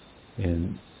thing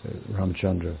in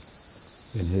Ramchandra,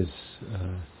 in his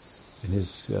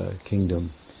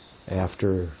kingdom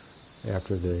after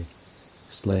the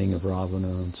slaying of Ravana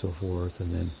and so forth.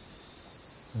 And then,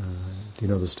 do you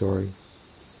know the story?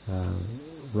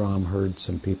 Ram heard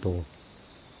some people.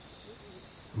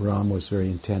 Ram was very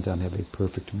intent on having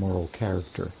perfect moral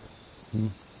character.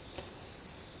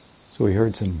 So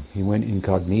he went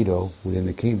incognito within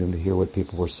the kingdom to hear what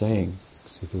people were saying,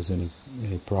 see if there was any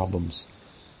problems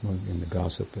in the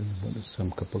gossip. And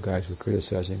some couple of guys were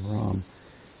criticizing Ram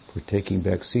for taking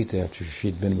back Sita after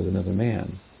she'd been with another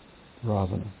man,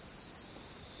 Ravana.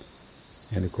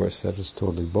 And of course that was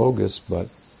totally bogus, but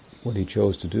what he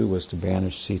chose to do was to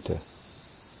banish Sita.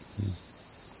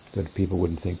 That people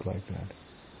wouldn't think like that.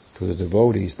 For the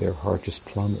devotees, their heart just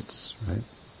plummets, right?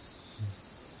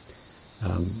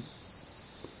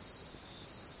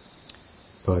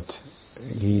 But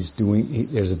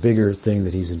there's a bigger thing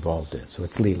that he's involved in. So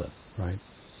it's Leela, right?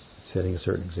 Setting a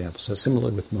certain example. So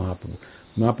similarly with Mahaprabhu.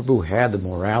 Mahaprabhu had the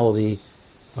morality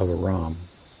of a Ram.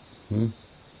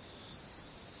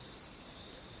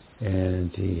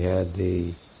 And he had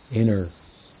the inner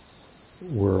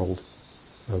world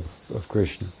of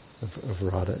Krishna, of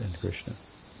Radha and Krishna.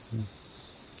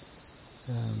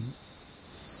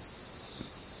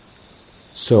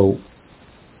 So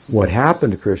what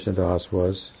happened to Krishnadas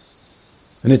was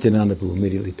Nityananda Prabhu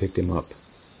immediately picked him up.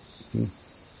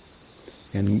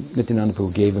 And Nityananda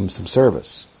Prabhu gave him some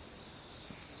service.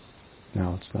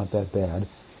 Now, it's not that bad.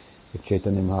 If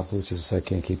Chaitanya Mahaprabhu says, I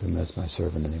can't keep him as my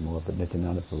servant anymore, but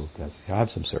Nityananda Prabhu says, I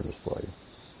have some service for you.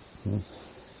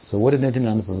 So what did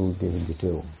Nityananda Prabhu give him to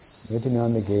do?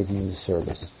 Nityananda gave him the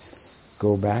service.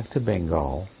 Go back to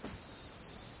Bengal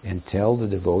and tell the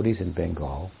devotees in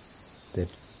Bengal that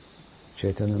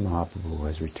Chaitanya Mahaprabhu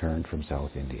has returned from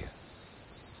South India.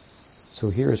 So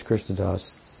here is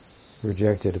Krishnadas,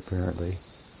 rejected apparently,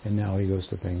 and now he goes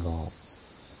to Bengal.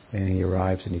 And he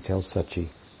arrives and he tells Sachi,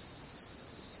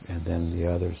 and then the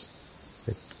others,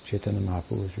 that Chaitanya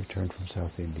Mahaprabhu has returned from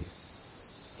South India.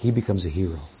 He becomes a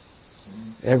hero.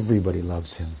 Everybody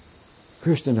loves him.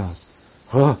 Krishnadas,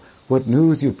 what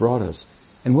news you brought us,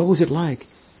 and what was it like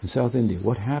in South India?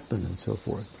 What happened, and so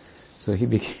forth. So he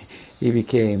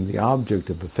became the object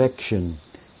of affection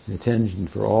and attention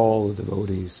for all the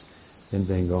devotees in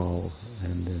Bengal,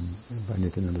 and by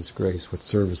Nityananda's grace, what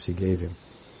service he gave him.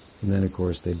 And then, of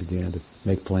course, they began to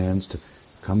make plans to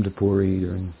come to Puri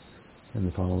in the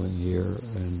following year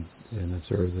and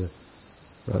observe the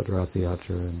Rati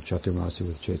Yatra and Chaturmasi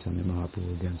with Chaitanya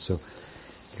Mahaprabhu again. So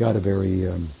he got a very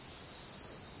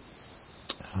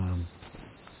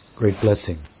great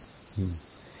blessing.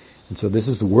 And so this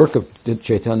is the work of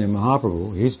Chaitanya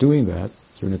Mahaprabhu. He's doing that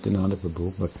through Nityananda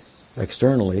Prabhu, but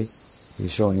externally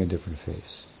he's showing a different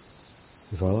face.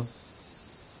 You follow?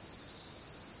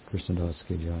 Krishnadas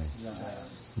ki jai.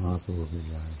 Mahaprabhu ki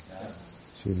jai.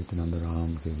 Sri Nityananda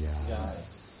Ram ki jai.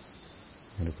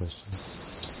 Any question?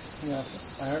 Yeah,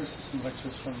 I heard some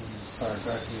lectures from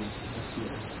Saragati this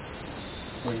year,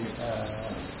 where you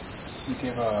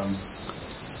gave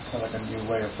kind of like a new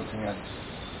way of looking at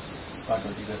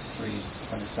Bhagavad Gita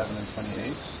 3:27 and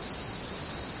 28.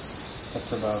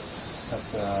 That's about that,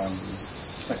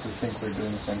 like we think we're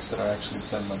doing things that are actually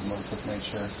done by the modes of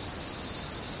nature.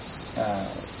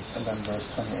 And then verse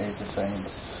 28 is saying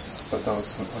that, but those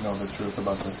who know the truth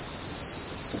about the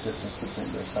difference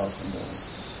between their self and the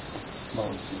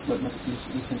modes. But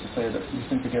you seem to say that you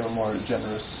seem to give a more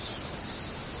generous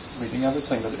reading of it,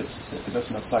 saying that it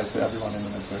doesn't apply to everyone in the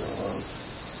material world,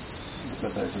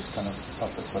 that they're just kind of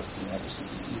puppets, but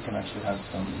you can actually have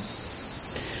some.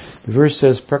 The verse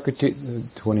says, Prakriti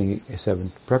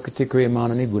 27, Prakriti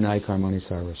kriyamanani gunai karmani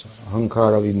sarvasa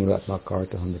ahankara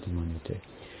vimuratmakarta hamitimanite.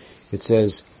 It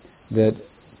says that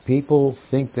people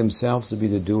think themselves to be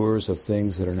the doers of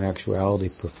things that are in actuality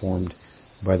performed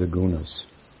by the gunas.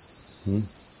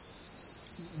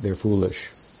 They're foolish.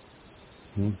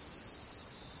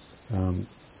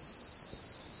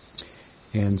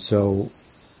 And so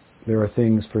there are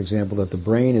things, for example, that the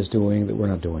brain is doing that we're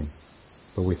not doing,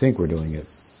 but we think we're doing it.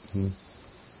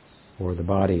 or the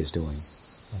body is doing,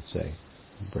 let's say.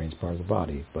 The brain's part of the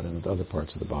body, but in other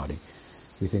parts of the body,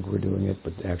 we think we're doing it,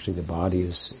 but actually the body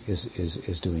is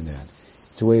doing that.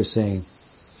 It's a way of saying,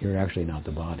 you're actually not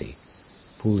the body.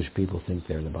 Foolish people think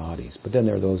they're the bodies. But then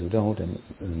there are those who don't, and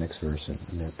in the next verse, and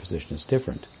their position is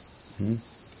different.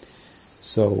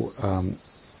 So,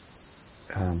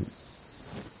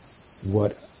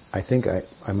 what I think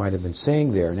I might have been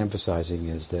saying there and emphasizing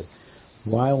is that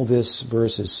while this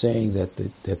verse is saying that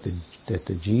the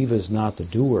jiva is not the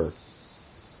doer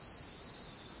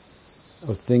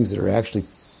of things that are actually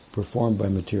performed by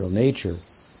material nature,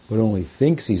 but only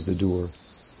thinks he's the doer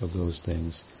of those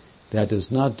things, that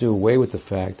does not do away with the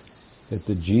fact that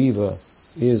the jiva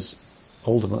is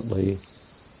ultimately,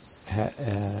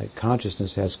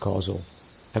 consciousness has causal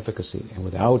efficacy. And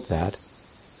without that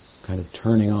kind of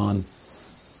turning on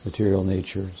material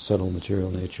nature, subtle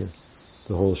material nature,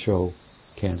 the whole show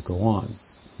can't go on.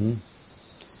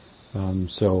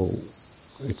 So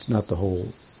it's not the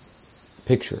whole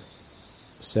picture.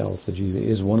 Self, the jiva,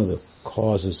 is one of the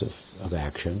causes of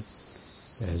action,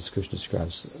 as Krishna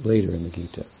describes later in the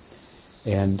Gita.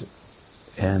 And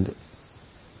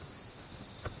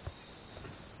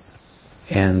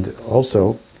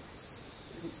also,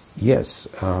 yes,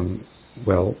 in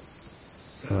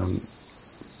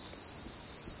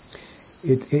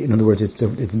other words, the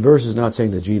verse is not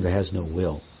saying the jiva has no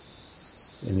will.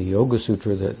 In the Yoga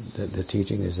Sutra, the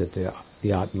teaching is that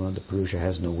the Atma, the Purusha,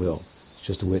 has no will. It's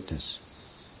just a witness.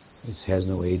 It has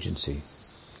no agency.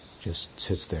 It just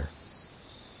sits there.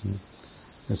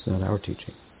 That's not our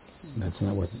teaching. That's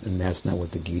not what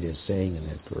the Gita is saying in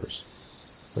that verse.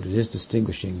 But it is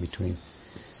distinguishing between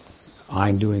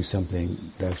I'm doing something,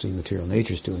 but actually material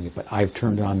nature is doing it, but I've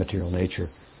turned on material nature,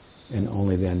 and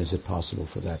only then is it possible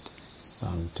for that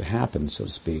to happen, so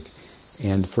to speak.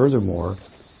 And furthermore,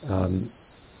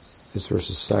 this verse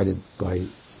is cited by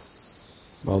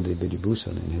Baldev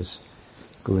Vidyabhusan in his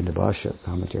Govinda Bhashya,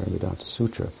 commentary on Vedanta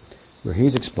Sutra, where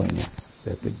he's explaining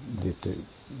that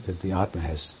the Atma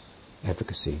has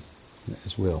efficacy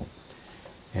as will.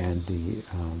 And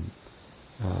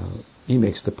he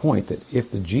makes the point that if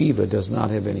the jiva does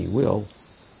not have any will,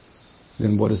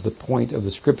 then what is the point of the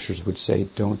scriptures which say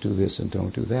don't do this and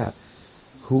don't do that?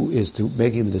 Who is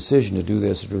making the decision to do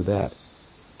this or do that?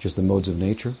 Just the modes of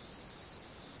nature?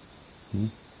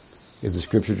 Is the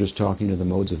scripture just talking to the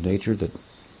modes of nature that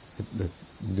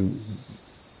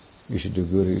you should do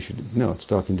good or you should do... No, it's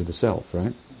talking to the self,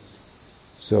 right?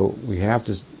 So we have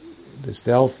to... The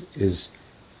self is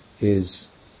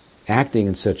acting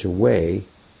in such a way,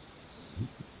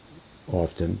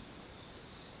 often,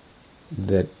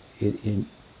 that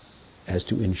as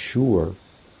to ensure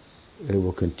that it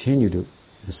will continue to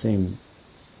the same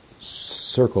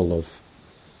circle of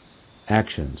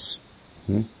actions,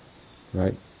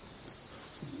 right?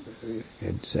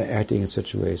 It's acting in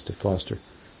such a way as to foster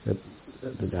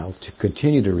that I'll to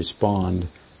continue to respond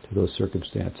to those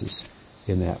circumstances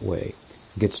in that way.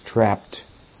 It gets trapped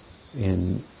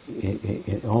in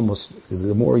almost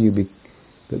the more you be,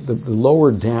 the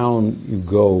lower down you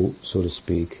go, so to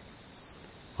speak,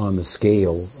 on the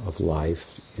scale of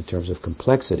life in terms of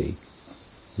complexity,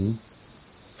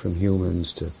 from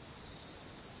humans to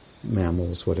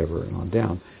mammals, whatever, and on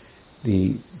down,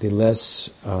 the less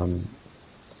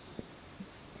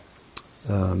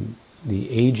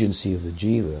the agency of the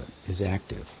jiva is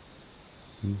active.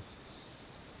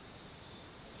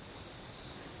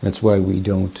 That's why we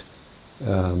don't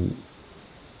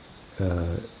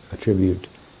attribute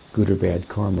good or bad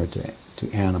karma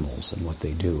to animals and what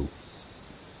they do.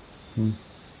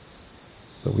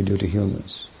 But we do to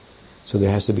humans. So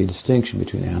there has to be a distinction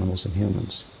between animals and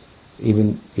humans.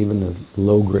 Even the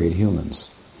low-grade humans,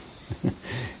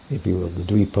 if you will, the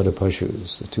dvipada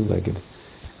pashus, the two-legged.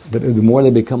 But the more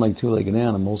they become like two-legged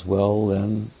animals, well,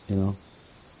 then, the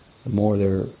more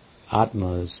their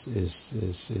atma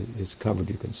is covered,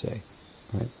 you can say,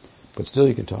 right? But still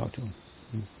you can talk to them.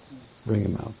 Bring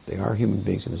them out. They are human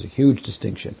beings, and there's a huge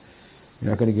distinction.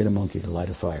 You're not going to get a monkey to light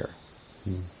a fire.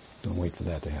 Don't wait for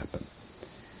that to happen.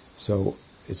 So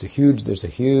there's a huge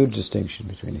distinction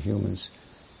between the humans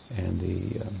and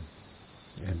the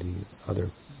other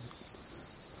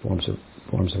forms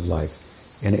of life,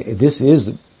 and this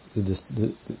is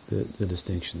the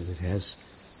distinction, that it has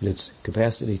its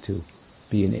capacity to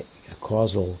be a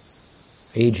causal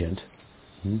agent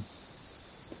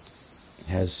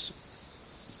has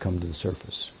come to the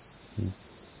surface.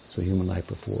 So human life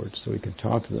affords. So we can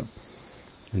talk to them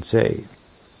and say,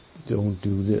 don't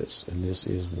do this, and this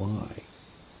is why.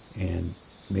 And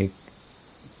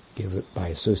give it by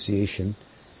association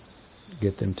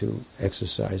get them to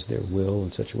exercise their will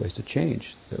in such a way as to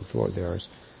change. Therefore, there's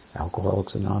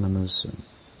Alcoholics Anonymous and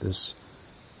this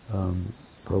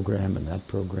program and that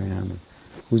program. And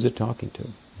who's it talking to?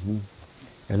 Mm-hmm.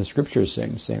 And the scripture is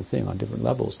saying the same thing on different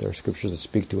levels. There are scriptures that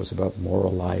speak to us about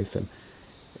moral life and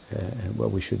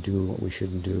what we should do, what we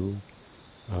shouldn't do.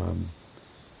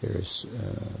 There's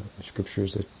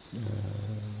scriptures that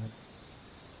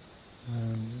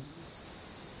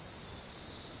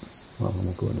well, I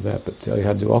won't go into that, but tell you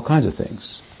how to do all kinds of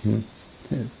things.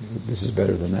 This is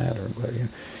better than that, or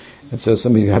and so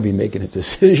somebody have you making a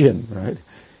decision, right?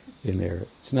 In there,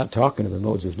 it's not talking to the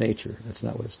modes of nature. That's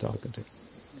not what it's talking to.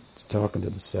 It's talking to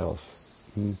the self.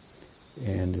 And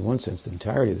in one sense, the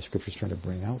entirety of the scripture is trying to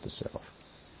bring out the self.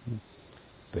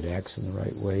 If it acts in the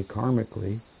right way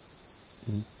karmically,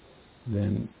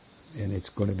 then, and it's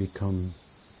going to become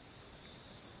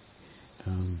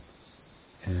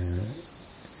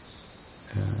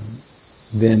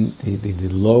then the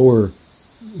lower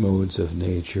modes of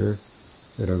nature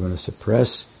that are going to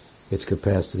suppress its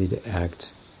capacity to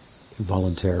act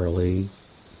voluntarily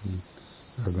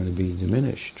are going to be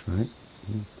diminished, right?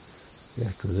 You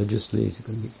act religiously, it's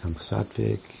going to become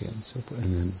sattvic and so forth,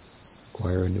 and then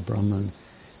acquire into Brahman.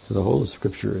 So the whole of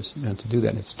Scripture is meant to do that,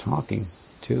 and it's talking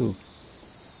to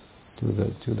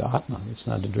the Atma. It's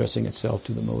not addressing itself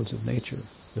to the modes of nature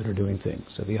that are doing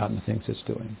things that the Atma thinks it's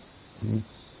doing. You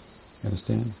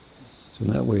understand? So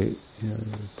in that way, it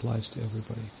applies to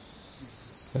everybody.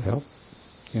 Does that help?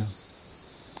 Yeah.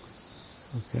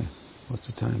 Okay. What's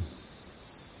the time?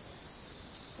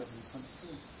 7:22.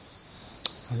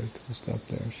 All right, we'll stop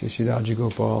there. Shri Shri Raja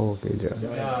Gopal ki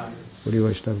jai. Guru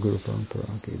Vaishnava Guru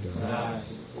Parampara ki jai.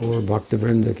 Gaur Bhakta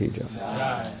Vrinda ki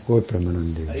jai. Gaur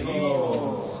Premanandi.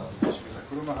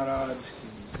 Guru Maharaj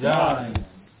ki jai.